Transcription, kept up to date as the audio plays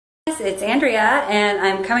it's Andrea, and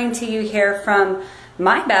I'm coming to you here from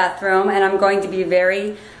my bathroom, and I'm going to be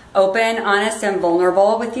very open, honest, and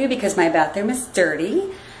vulnerable with you because my bathroom is dirty.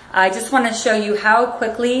 I just want to show you how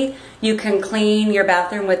quickly you can clean your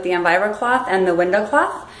bathroom with the Envirocloth and the window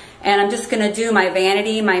cloth. And I'm just going to do my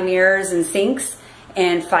vanity, my mirrors, and sinks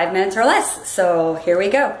in 5 minutes or less. So here we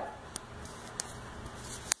go.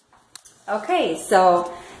 Okay,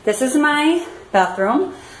 so this is my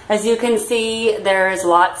bathroom. As you can see, there's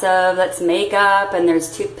lots of makeup, and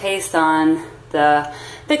there's toothpaste on the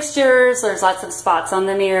fixtures. There's lots of spots on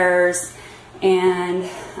the mirrors, and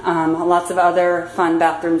lots of other fun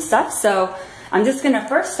bathroom stuff. So I'm just going to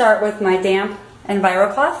first start with my damp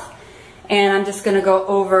Envirocloth, and I'm just going to go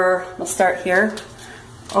over, we'll start here,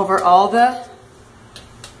 over all the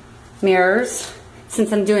mirrors.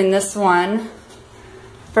 Since I'm doing this one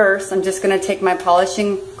first, I'm just going to take my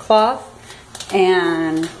polishing cloth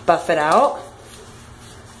and buff it out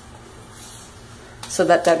so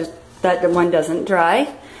that that one doesn't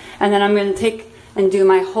dry. And then I'm going to take and do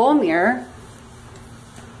my whole mirror.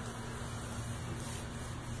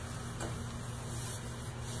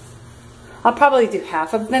 I'll probably do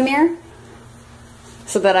half of the mirror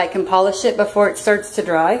so that I can polish it before it starts to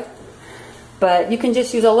dry. But you can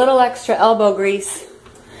just use a little extra elbow grease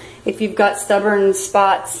if you've got stubborn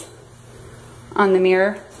spots on the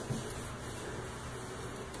mirror.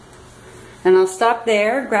 And I'll stop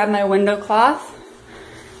there, grab my window cloth,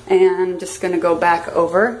 and I'm just going to go back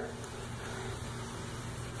over.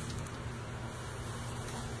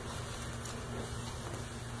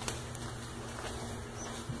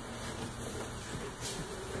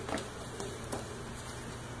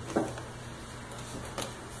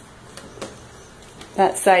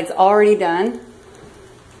 That side's already done.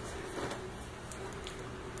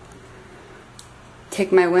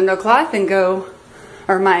 Take my window cloth and go,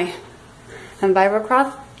 or my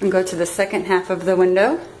Envirocloth, and go to the second half of the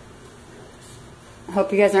window. I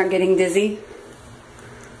hope you guys aren't getting dizzy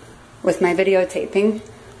with my videotaping.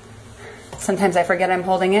 Sometimes I forget I'm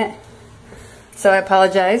holding it, so I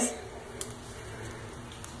apologize.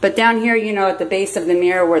 But down here, you know, at the base of the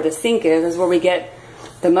mirror where the sink is where we get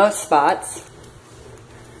the most spots.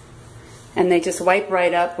 And they just wipe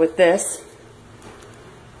right up with this.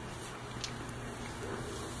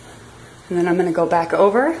 And then I'm going to go back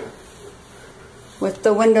over with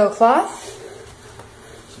the window cloth.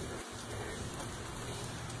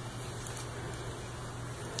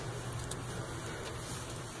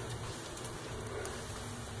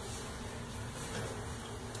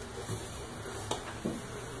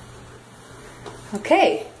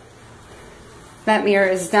 Okay, that mirror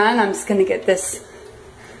is done. I'm just going to get this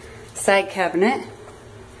side cabinet.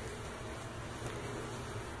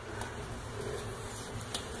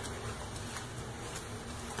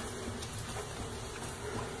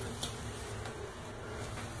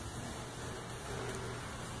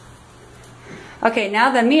 Okay,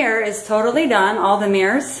 now the mirror is totally done, all the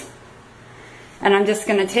mirrors. And I'm just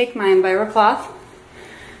going to take my Envirocloth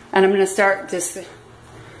and I'm going to start just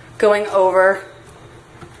going over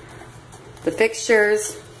the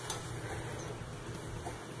fixtures,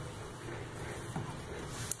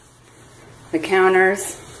 the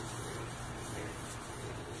counters,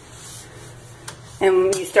 and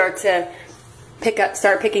when you start to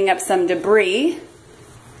start picking up some debris,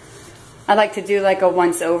 I like to do like a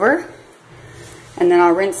once over, and then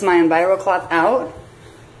I'll rinse my Envirocloth out.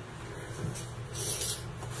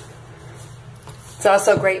 It's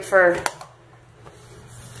also great for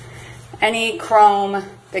any chrome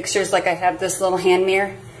fixtures, like I have this little hand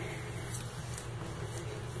mirror.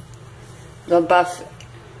 They'll buff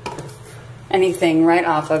anything right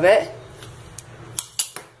off of it.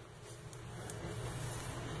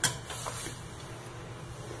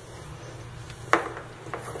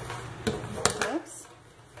 Oops.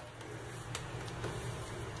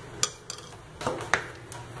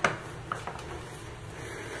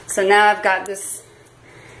 So now I've got this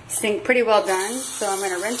sink pretty well done, so I'm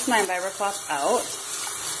going to rinse my Envirocloth out.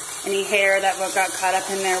 Any hair that got caught up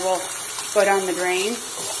in there will go down the drain.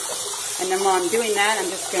 And then while I'm doing that, I'm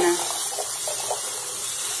just going to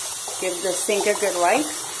give the sink a good wipe.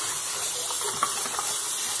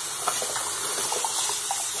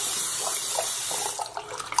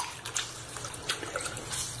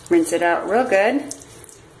 Rinse it out real good.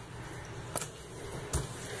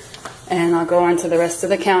 And I'll go on to the rest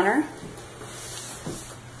of the counter.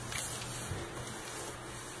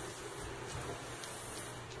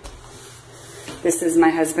 This is my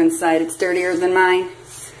husband's side. It's dirtier than mine.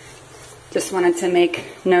 Just wanted to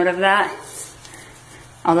make note of that.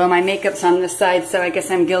 Although my makeup's on this side, so I guess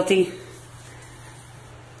I'm guilty.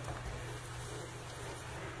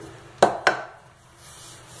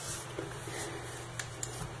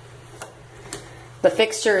 the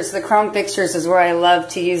fixtures, the chrome fixtures is where I love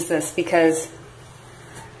to use this because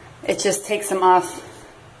it just takes them off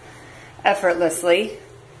effortlessly.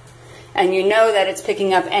 And you know that it's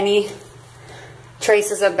picking up any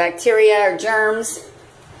traces of bacteria or germs,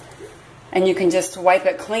 and you can just wipe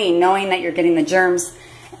it clean knowing that you're getting the germs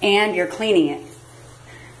and you're cleaning it.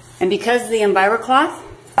 And because the Envirocloth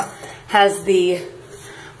has the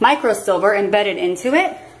microsilver embedded into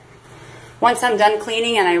it, once I'm done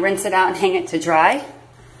cleaning and I rinse it out and hang it to dry,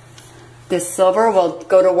 this silver will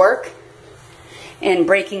go to work in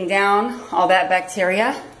breaking down all that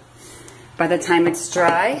bacteria. By the time it's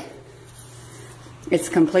dry, it's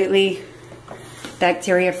completely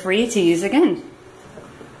bacteria free to use again.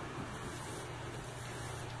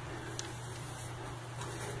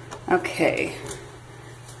 Okay.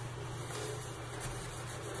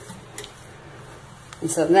 And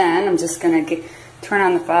so then I'm just going to turn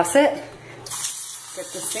on the faucet, get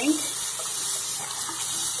the sink.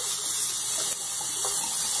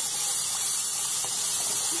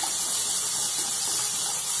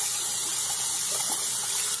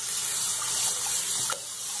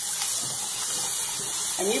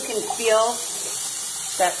 And you can feel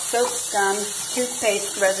that soap scum,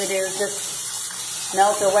 toothpaste residue just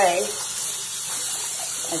melt away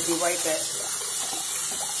as you wipe it.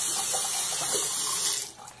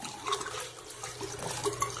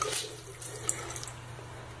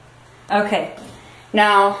 Okay,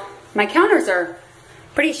 now my counters are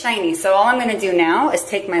pretty shiny, so all I'm going to do now is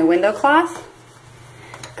take my window cloth,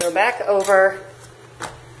 go back over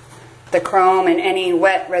the chrome and any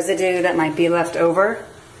wet residue that might be left over.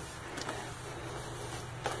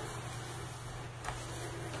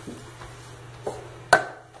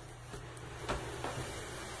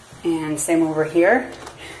 And same over here.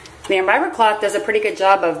 The Envirocloth does a pretty good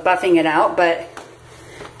job of buffing it out, but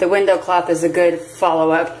the window cloth is a good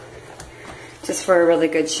follow-up just for a really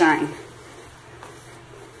good shine.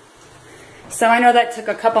 So I know that took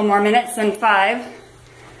a couple more minutes than 5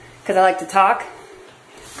 because I like to talk,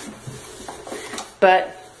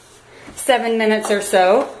 but 7 minutes or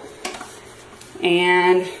so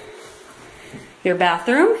and your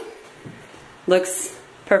bathroom looks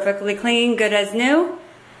perfectly clean, good as new,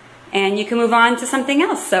 and you can move on to something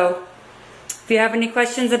else. So if you have any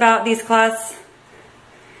questions about these cloths,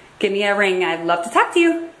 give me a ring. I'd love to talk to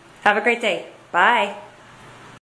you. Have a great day. Bye.